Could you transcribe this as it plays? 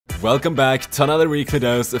welcome back to another weekly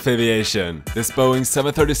dose of aviation. This Boeing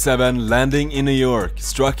 737 landing in New York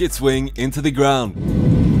struck its wing into the ground.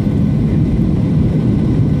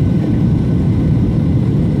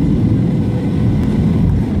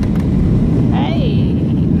 Hey,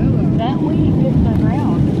 that wing hit the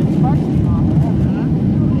ground. It's sparking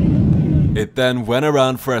off. It then went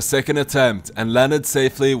around for a second attempt and landed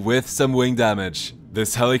safely with some wing damage.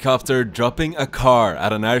 This helicopter dropping a car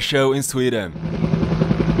at an air show in Sweden.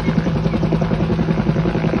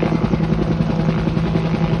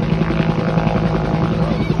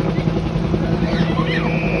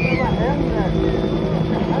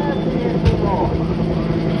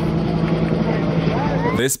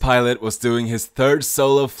 This pilot was doing his third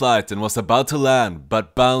solo flight and was about to land,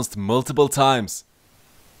 but bounced multiple times.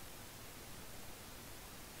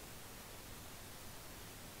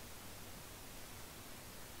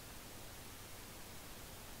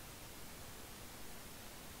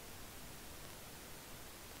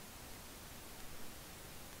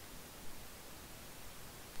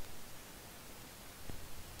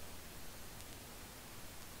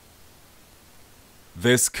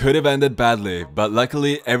 This could have ended badly, but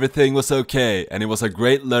luckily everything was okay and it was a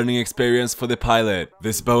great learning experience for the pilot.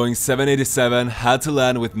 This Boeing 787 had to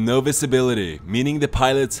land with no visibility, meaning the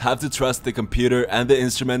pilots have to trust the computer and the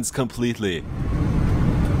instruments completely.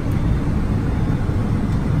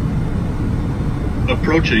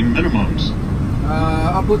 Approaching minimums.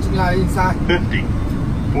 Approaching inside. 50,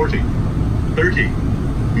 40, 30.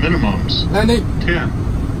 Minimums. Landing.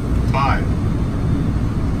 10, 5.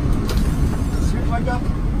 Like up.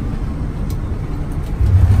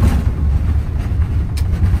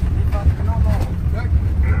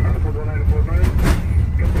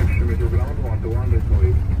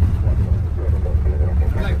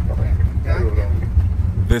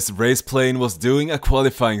 This race plane was doing a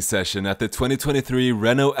qualifying session at the 2023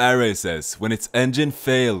 Renault Air Races when its engine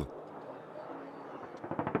failed.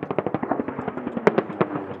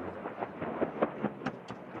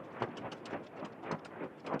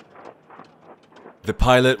 The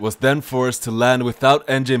pilot was then forced to land without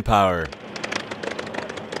engine power.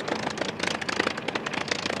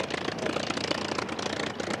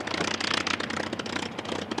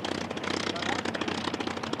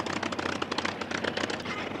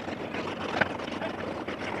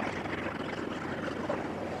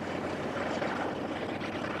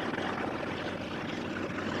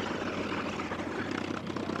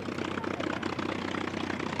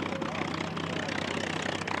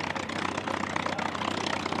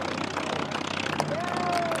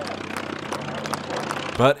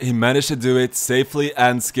 But he managed to do it safely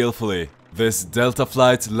and skillfully. This Delta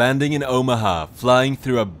flight landing in Omaha, flying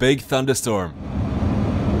through a big thunderstorm.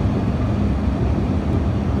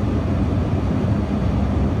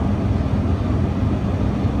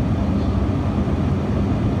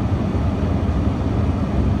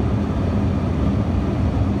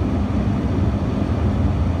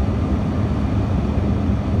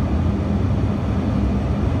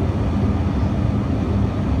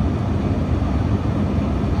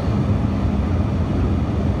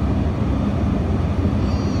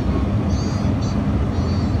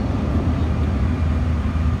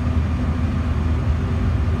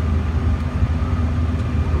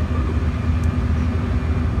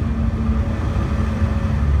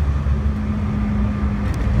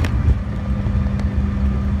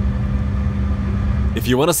 If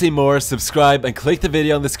you want to see more, subscribe and click the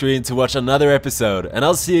video on the screen to watch another episode, and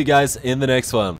I'll see you guys in the next one.